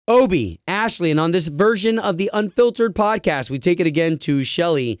Obi, Ashley, and on this version of the Unfiltered podcast, we take it again to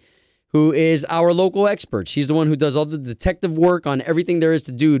Shelly, who is our local expert. She's the one who does all the detective work on everything there is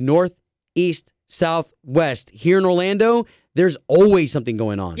to do north, east, south, west. Here in Orlando, there's always something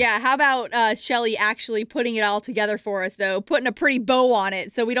going on. Yeah, how about Shelly actually putting it all together for us, though, putting a pretty bow on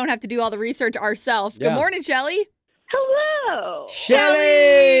it so we don't have to do all the research ourselves. Yeah. Good morning, Shelly. Hello.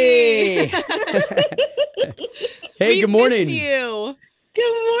 Shelly! Hey, We good morning. missed you. Good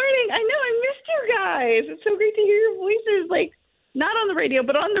morning. I know I missed you guys. It's so great to hear your voices, like not on the radio,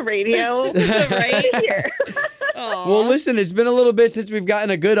 but on the radio. Right? Here. Aw. Well, listen, it's been a little bit since we've gotten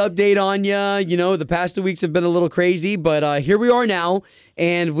a good update on you. You know, the past 2 weeks have been a little crazy, but here we are now,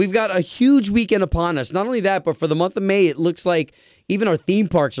 and we've got a huge weekend upon us. Not only that, but for the month of May, it looks like even our theme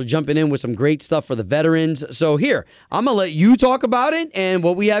parks are jumping in with some great stuff for the veterans. So here, I'm going to let you talk about it and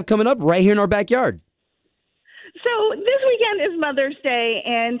what we have coming up right here in our backyard. So this weekend is Mother's Day,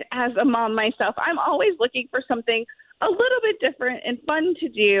 and as a mom myself, I'm always looking for something a little bit different and fun to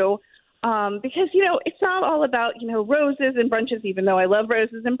do because, you know, it's not all about, you know, roses and brunches, even though I love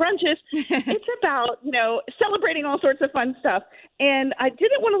roses and brunches. It's about, you know, celebrating all sorts of fun stuff. And I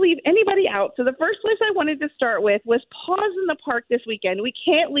didn't want to leave anybody out. So the first place I wanted to start with was Paws in the Park this weekend. We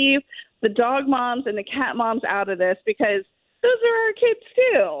can't leave the dog moms and the cat moms out of this because those are our kids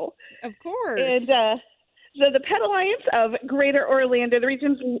too. Of course. And so the Pet Alliance of Greater Orlando, the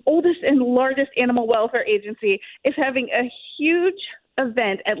region's oldest and largest animal welfare agency, is having a huge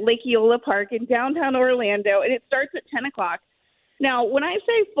event at Lake Eola Park in downtown Orlando, and it starts at 10 o'clock. Now, when I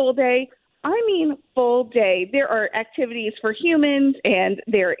say full day, I mean full day. There are activities for humans and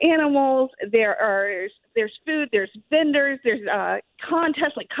their animals. There's food, there's vendors, there's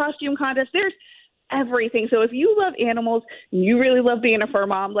contests like costume contests. There's everything. So if you love animals and you really love being a fur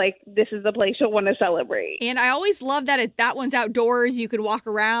mom, like this is the place you'll want to celebrate. And I always love that that one's outdoors. You could walk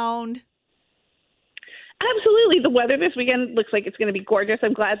around. Absolutely. The weather this weekend looks like it's going to be gorgeous.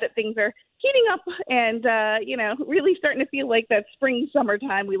 I'm glad that things are heating up and, you know, really starting to feel like that spring,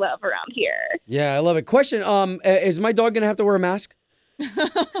 summertime we love around here. Yeah, I love it. Question, is my dog going to have to wear a mask?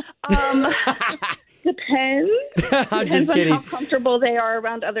 Depends. I'm Depends just on kidding. how comfortable they are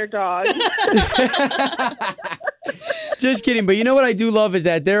around other dogs. Just kidding. But you know what I do love is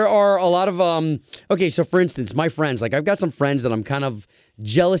that there are a lot of, okay, so for instance, my friends, like I've got some friends that I'm kind of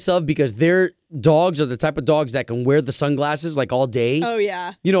jealous of because their dogs are the type of dogs that can wear the sunglasses like all day, Oh,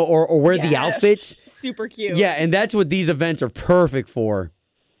 yeah. you know, or wear the Yes. outfits. Super cute. Yeah, and that's what these events are perfect for.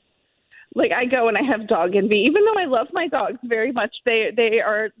 Like I go and I have dog envy. Even though I love my dogs very much, they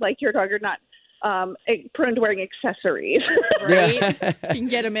are like your dog are not prone to wearing accessories. Right? Yeah. You can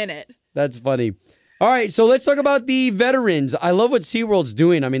get them in it. That's funny. All right, so let's talk about the veterans. I love what SeaWorld's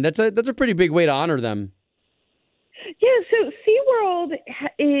doing. I mean, that's a pretty big way to honor them. Yeah, so SeaWorld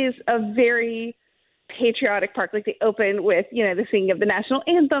is a very patriotic park. Like they open with, you know, the singing of the national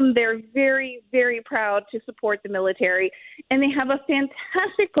anthem. They're very, very proud to support the military. And they have a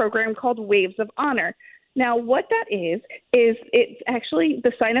fantastic program called Waves of Honor. Now, what that is it's actually,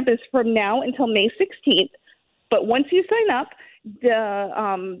 the sign up is from now until May 16th. But once you sign up,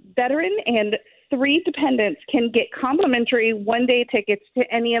 the veteran and 3 dependents can get complimentary one-day tickets to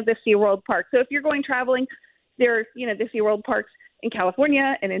any of the SeaWorld parks. So if you're going traveling, there's, you know, the SeaWorld parks in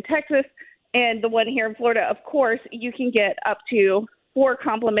California and in Texas, and the one here in Florida, of course, you can get up to 4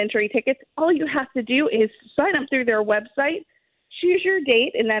 complimentary tickets. All you have to do is sign up through their website, choose your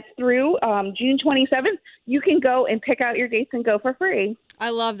date, and that's through June 27th. You can go and pick out your dates and go for free. I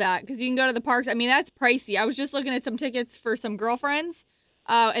love that because you can go to the parks. I mean, that's pricey. I was just looking at some tickets for some girlfriends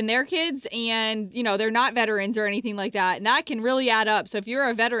and their kids, and, you know, they're not veterans or anything like that. And that can really add up. So if you're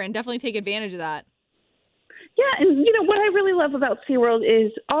a veteran, definitely take advantage of that. Yeah, and you know what I really love about SeaWorld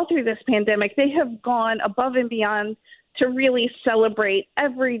is all through this pandemic, they have gone above and beyond to really celebrate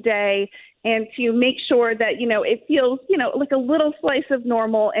every day and to make sure that, you know, it feels, you know, like a little slice of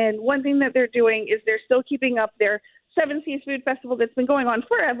normal. And one thing that they're doing is they're still keeping up their Seven Seas Food Festival that's been going on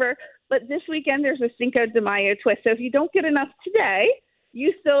forever. But this weekend, there's a Cinco de Mayo twist. So if you don't get enough today,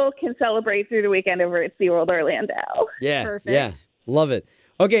 you still can celebrate through the weekend over at SeaWorld Orlando. Yeah. Perfect. Yeah. Love it.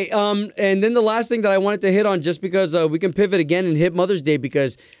 Okay, and then the last thing that I wanted to hit on, just because we can pivot again and hit Mother's Day,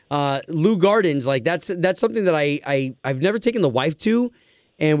 because Lou Gardens, like that's something that I've never taken the wife to,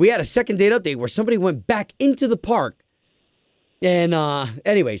 and we had a second date update where somebody went back into the park, and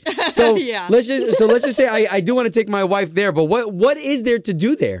anyways, so Yeah. let's just say I do want to take my wife there, but what is there to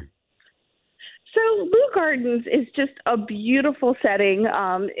do there? So Lou Gardens is just a beautiful setting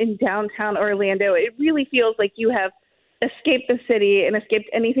in downtown Orlando. It really feels like you have escaped the city and escaped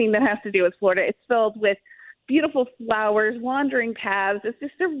anything that has to do with Florida. It's filled with beautiful flowers, wandering paths. It's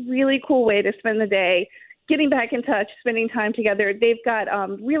just a really cool way to spend the day, getting back in touch, spending time together. They've got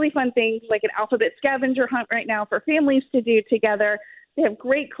really fun things like an alphabet scavenger hunt right now for families to do together. They have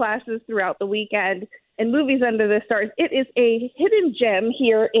great classes throughout the weekend and movies under the stars. It is a hidden gem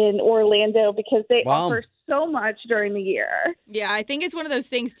here in Orlando because they offer so much during the year. Yeah, I think it's one of those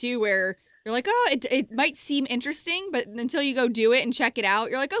things too where you're like, oh, it might seem interesting, but until you go do it and check it out,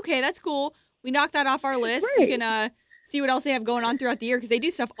 you're like, okay, that's cool. We knocked that off our list. Right. You can see what else they have going on throughout the year because they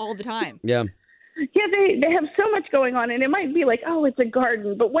do stuff all the time. Yeah. Yeah, they have so much going on, and it might be like, oh, it's a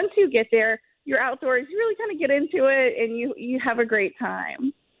garden, but once you get there, you're outdoors, you really kind of get into it, and you have a great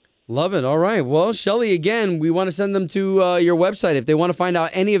time. Love it. All right. Well, Shelly, again, we want to send them to your website if they want to find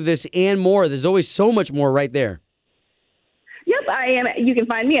out any of this and more. There's always so much more right there. Yep, I am. You can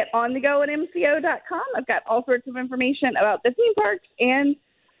find me at onthego@mco.com. I've got all sorts of information about the theme parks and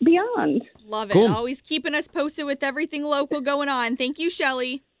beyond. Love it. Cool. Always keeping us posted with everything local going on. Thank you,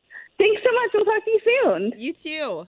 Shelly. Thanks so much. We'll talk to you soon. You too.